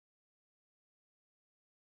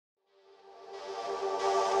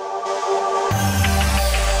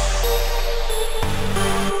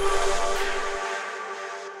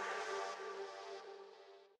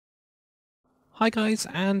Hi guys,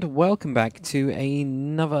 and welcome back to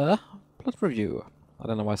another plot review. I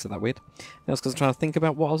don't know why I said that weird. That's because I'm trying to think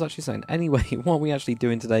about what I was actually saying. Anyway, what are we actually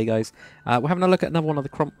doing today, guys? We're having a look at another one of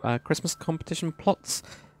the Christmas competition plots.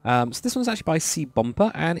 So this one's actually by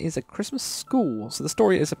CBOMPA and is a Christmas school. So the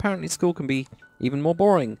story is apparently school can be even more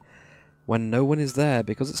boring when no one is there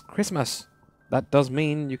because it's Christmas. That does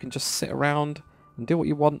mean you can just sit around and do what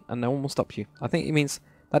you want and no one will stop you. I think it means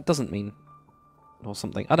that doesn't mean or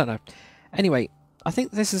something. I don't know. Anyway, I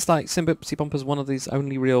think this is like CBOMPA's one of these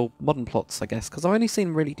only real modern plots, I guess, because I've only seen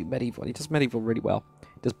him really do medieval. He does medieval really well.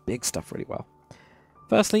 He does big stuff really well.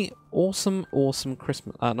 Firstly, awesome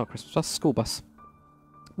Christmas, not Christmas, that's school bus.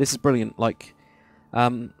 This is brilliant. Like,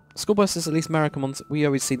 school buses, at least American ones, we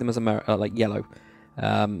always see them as like yellow.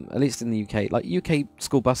 At least in the UK. Like UK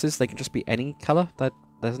school buses, they can just be any colour.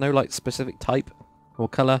 There's no like specific type or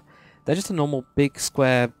colour. They're just a normal big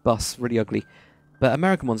square bus, really ugly. But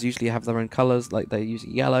American ones usually have their own colours, like they use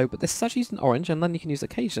yellow, but this is actually using orange, and then you can use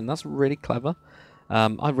occasion. That's really clever.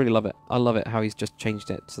 I really love it. I love it how he's just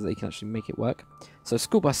changed it so that he can actually make it work. So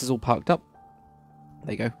school bus is all parked up.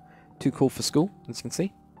 There you go. Too cool for school, as you can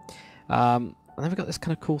see. And then we've got this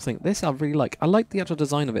kind of cool thing. This I really like. I like the actual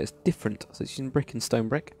design of it. It's different. So it's using brick and stone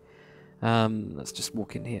brick. Let's just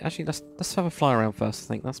walk in here. Actually, let's have a fly around first. I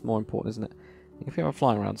think that's more important, isn't it? If you have a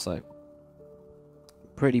fly around, so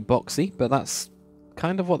pretty boxy, but that's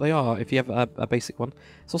kind of what they are if you have a basic one.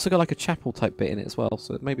 It's also got like a chapel type bit in it as well,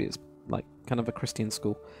 so maybe it's like kind of a Christian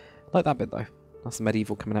school. I like that bit though. That's the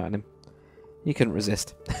medieval coming out in him. You couldn't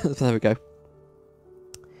resist. So there we go.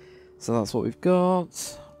 So that's what we've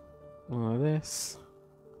got. All of this.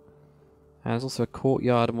 And there's also a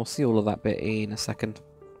courtyard, and we'll see all of that bit in a second.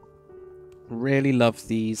 Really love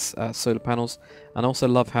these solar panels, and also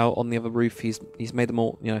love how on the other roof he's made them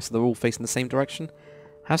all, you know, so they're all facing the same direction.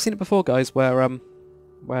 I've seen it before, guys,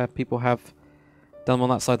 where people have done them on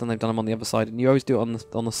that side and they've done them on the other side, and you always do it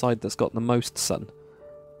on the side that's got the most sun.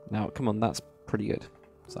 Now, come on, that's pretty good.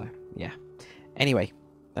 So, yeah. Anyway,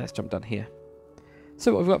 let's jump down here.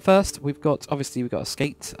 So what we've got first, obviously we've got a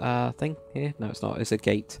skate thing here. No, it's not. It's a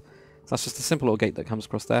gate. So that's just a simple little gate that comes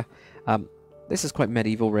across there. This is quite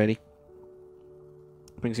medieval, really.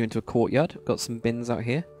 Brings you into a courtyard. We've got some bins out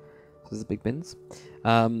here. So there's the big bins.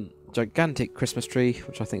 Gigantic Christmas tree,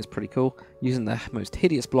 which I think is pretty cool. Using the most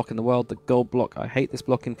hideous block in the world, the gold block. I hate this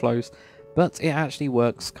block in flows, but it actually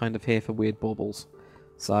works kind of here for weird baubles.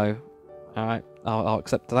 So, alright, I'll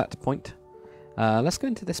accept that point. Let's go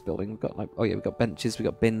into this building. We've got like, oh yeah, we've got benches, we've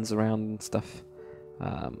got bins around and stuff.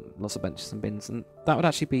 Lots of benches and bins, and that would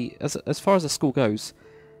actually be, as far as the school goes,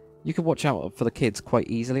 you could watch out for the kids quite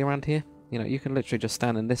easily around here. You know, you can literally just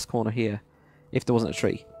stand in this corner here, if there wasn't a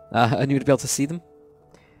tree, and you would be able to see them.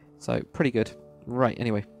 So, pretty good. Right,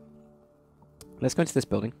 anyway. Let's go into this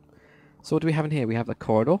building. So what do we have in here? We have the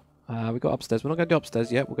corridor. We got upstairs. We're not going to go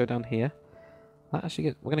upstairs yet. We'll go down here. We're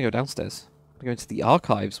going to go downstairs. We're going to go into the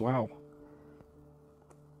archives. Wow.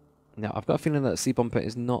 Now, I've got a feeling that CBOMPA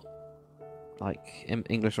is not, like,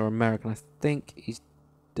 English or American. I think he's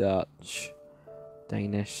Dutch,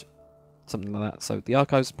 Danish, something like that. So the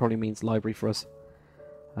archives probably means library for us.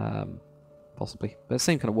 Possibly. But the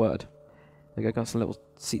same kind of word. There we go, got some little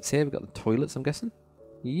seats here. We've got the toilets, I'm guessing.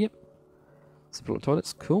 Yep. Simple little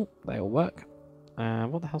toilets. Cool. They all work.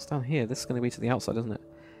 What the hell's down here? This is going to be to the outside, isn't it?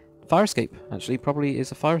 Fire escape, actually. Probably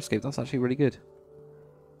is a fire escape. That's actually really good.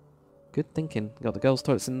 Good thinking. Got the girls'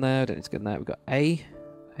 toilets in there. Don't need to get in there. We've got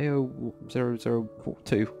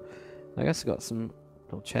A002. I guess we've got some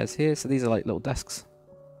little chairs here. So these are like little desks.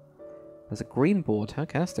 There's a green board.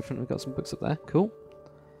 Okay, that's different. We've got some books up there. Cool.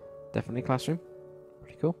 Definitely a classroom.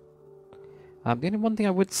 Pretty cool. The only one thing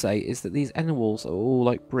I would say is that these end walls are all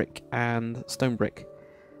like brick and stone brick.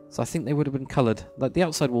 So I think they would have been coloured. Like the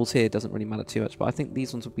outside walls here doesn't really matter too much, but I think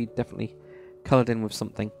these ones would be definitely coloured in with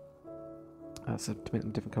something. So to make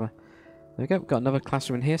them a different colour. There we go, we've got another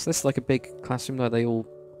classroom in here. So this is like a big classroom where they all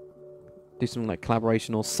do something like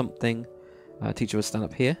collaboration or something. Teacher would stand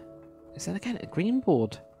up here. Is that again a green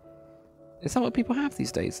board? Is that what people have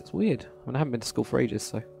these days? It's weird. I mean, I haven't been to school for ages,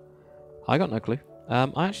 so I got no clue.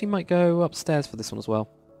 I actually might go upstairs for this one as well.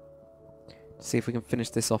 To see if we can finish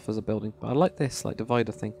this off as a building. But I like this, like,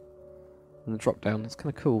 divider thing. And the drop down. It's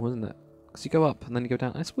kind of cool, isn't it? Because you go up and then you go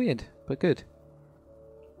down. It's weird, but good.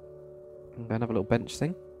 And then have a little bench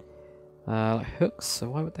thing. Like hooks,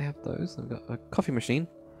 so why would they have those? They've got a coffee machine.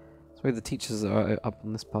 So maybe the teachers are up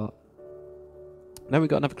on this part. Now we've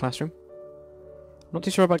got another classroom. I'm not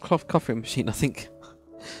too sure about coffee machine, I think.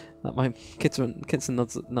 That my kids are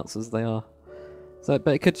nuts as they are. So,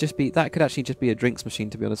 but it could just be, that could actually just be a drinks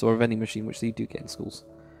machine, to be honest, or a vending machine, which you do get in schools.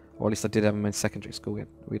 Or at least I did have in my secondary school,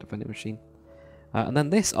 we had a vending machine. And then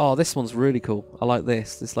this, oh, this one's really cool. I like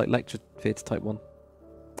this. This like lecture theatre type one.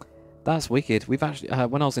 That's wicked. We've actually,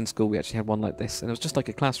 when I was in school, we actually had one like this, and it was just like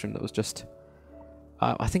a classroom that was just,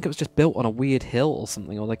 I think it was just built on a weird hill or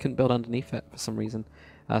something, or they couldn't build underneath it for some reason.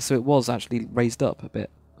 So it was actually raised up a bit,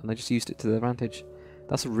 and they just used it to their advantage.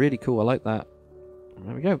 That's really cool. I like that.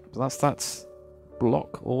 There we go. That's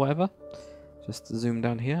block or whatever. Just zoom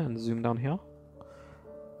down here and zoom down here.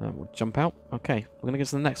 We'll jump out. Okay, we're going to go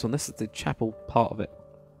to the next one. This is the chapel part of it.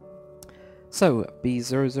 So,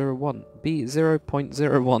 B001.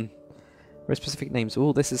 B0.01. Very specific names.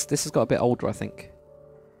 Oh, this has got a bit older, I think.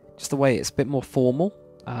 Just the way it's a bit more formal.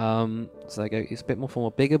 So there you go. It's a bit more formal.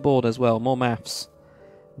 Bigger board as well. More maths.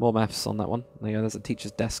 More maths on that one. There you go. There's a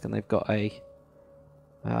teacher's desk, and they've got a...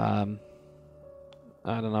 I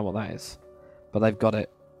don't know what that is. But they've got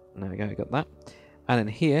it. There we go. Got that. And then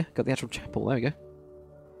here, got the actual chapel. There we go.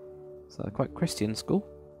 So quite Christian school.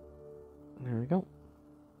 There we go.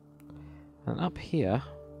 And up here,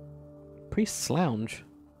 priest's lounge.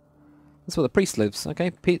 That's where the priest lives.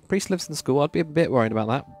 Okay, priest lives in the school. I'd be a bit worried about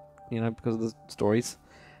that, you know, because of the stories.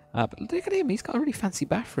 But look at him. He's got a really fancy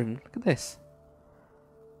bathroom. Look at this.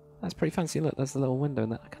 That's pretty fancy. Look, there's a little window in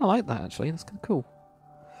there. I kind of like that actually. That's kind of cool.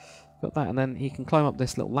 Got that, and then he can climb up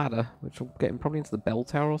this little ladder, which will get him probably into the bell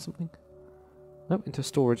tower or something. Nope, into a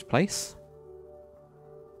storage place.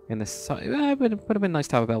 In this, it would have been nice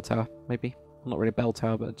to have a bell tower, maybe. Well, not really a bell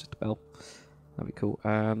tower, but just a bell. That'd be cool.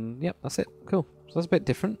 Yep, that's it. Cool. So that's a bit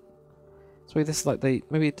different. So maybe this is like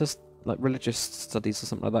maybe it does like religious studies or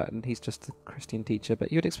something like that, and he's just a Christian teacher.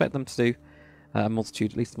 But you'd expect them to do a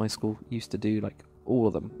multitude. At least my school used to do like all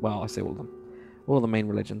of them. Well, I say all of them. All of the main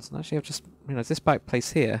religions. And actually, I've just realised this back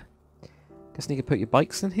place here. Guessing you can put your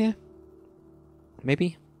bikes in here.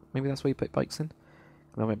 Maybe that's where you put bikes in.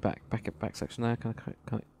 I went back section there. Kind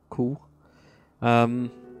of cool. There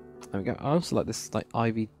we go. I also like this like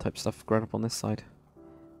ivy type stuff growing up on this side.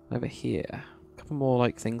 Over here, a couple more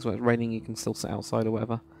like things where it's raining. You can still sit outside or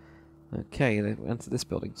whatever. Okay, they entered this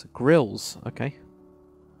building. So grills. Okay.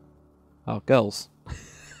 Oh, girls.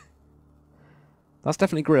 That's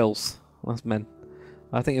definitely grills. That's men.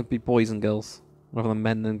 I think it'd be boys and girls rather than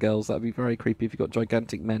men and girls. That'd be very creepy if you got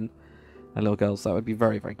gigantic men and little girls. That would be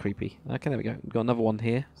very, very creepy. Okay, there we go. We've got another one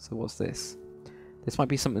here. So what's this? This might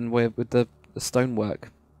be something where with the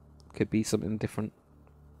stonework. Could be something different.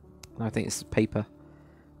 I think it's paper.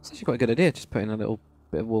 It's actually quite a good idea. Just putting a little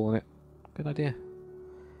bit of wool on it. Good idea.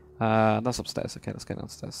 That's upstairs. Okay, let's go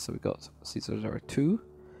downstairs. So we've got C002.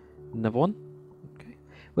 Another one. Okay.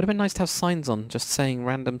 Would have been nice to have signs on just saying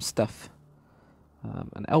random stuff.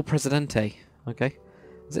 An El Presidente. Okay.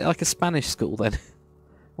 Is it like a Spanish school then?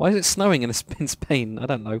 Why is it snowing in Spain? I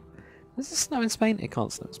don't know. Does it snow in Spain? It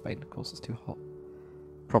can't snow in Spain. Of course, it's too hot.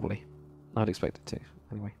 Probably. I'd expect it to.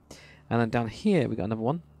 Anyway. And then down here we got another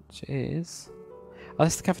one, which is... Oh,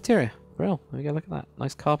 that's the cafeteria. Brill. There we go. Look at that.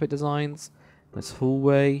 Nice carpet designs. Nice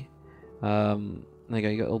hallway. There you go.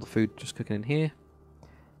 You got all the food just cooking in here.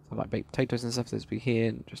 So like baked potatoes and stuff. There's be here.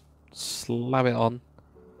 And just slab it on.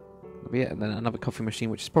 That'll be it. And then another coffee machine,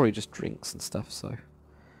 which is probably just drinks and stuff. So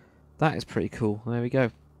that is pretty cool. There we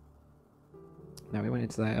go. Now we went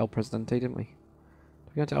into that El Presidente, didn't we? Did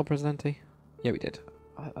we go into El Presidente? Yeah, we did.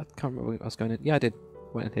 I can't remember where I was going in. Yeah, I did.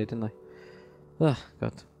 Went in here, didn't I? Ugh,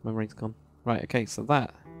 God, memory's gone. Right, okay, so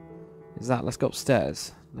that is that. Let's go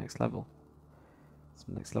upstairs. Next level.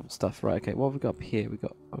 Some next level stuff. Right, okay, what have we got up here? We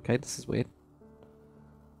got... Okay, this is weird.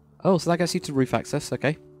 Oh, so that gets you to roof access,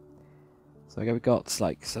 okay. So okay, we got,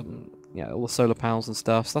 like, some... Yeah, all the solar panels and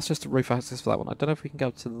stuff. So that's just a roof access for that one. I don't know if we can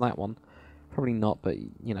go to that one. Probably not, but,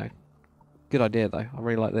 you know. Good idea, though. I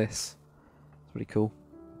really like this. It's really cool.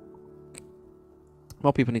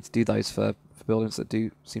 More people need to do those for buildings that do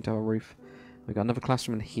seem to have a roof. We've got another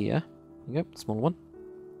classroom in here. Yep, small one.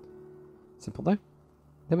 Simple though.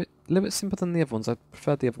 A little bit simpler than the other ones. I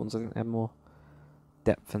prefer the other ones. I think they have more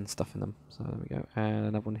depth and stuff in them. So there we go. And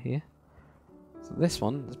another one here. So this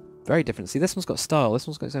one is very different. See, this one's got style. This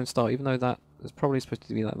one's got its own style, even though that is probably supposed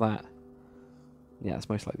to be like that. Yeah, it's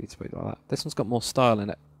most likely supposed to be like that. This one's got more style in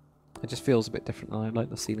it. It just feels a bit different. And I like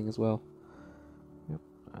the ceiling as well. Yep.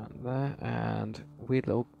 And there. And weird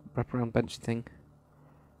little wraparound benchy thing,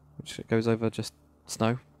 which goes over just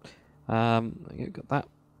snow. You've got that.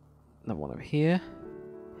 Another one over here.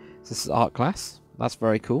 So this is art class. That's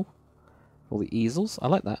very cool. All the easels. I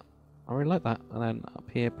like that. I really like that. And then up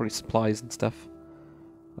here, probably supplies and stuff.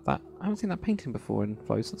 Like that. I haven't seen that painting before in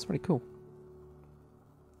Flows. That's really cool.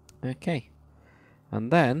 Okay.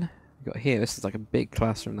 And then we've got here. This is like a big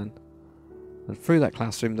classroom then. And through that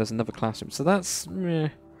classroom, there's another classroom. So that's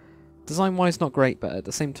design-wise not great, but at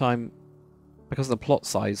the same time, because of the plot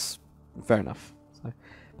size, fair enough. So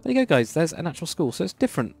there you go, guys. There's an actual school, so it's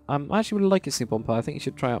different. I actually really like it, CBOMPA. I think you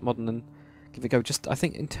should try out Modern and give it a go. Just I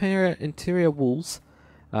think interior walls.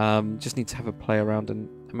 Just need to have a play around and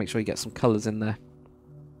make sure you get some colours in there,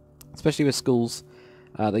 especially with schools.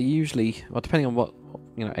 They usually, well, depending on what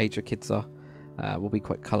age your kids are, will be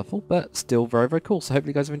quite colourful, but still very, very cool. So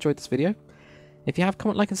hopefully you guys have enjoyed this video. If you have,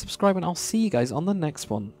 comment, like and subscribe, and I'll see you guys on the next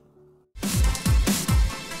one.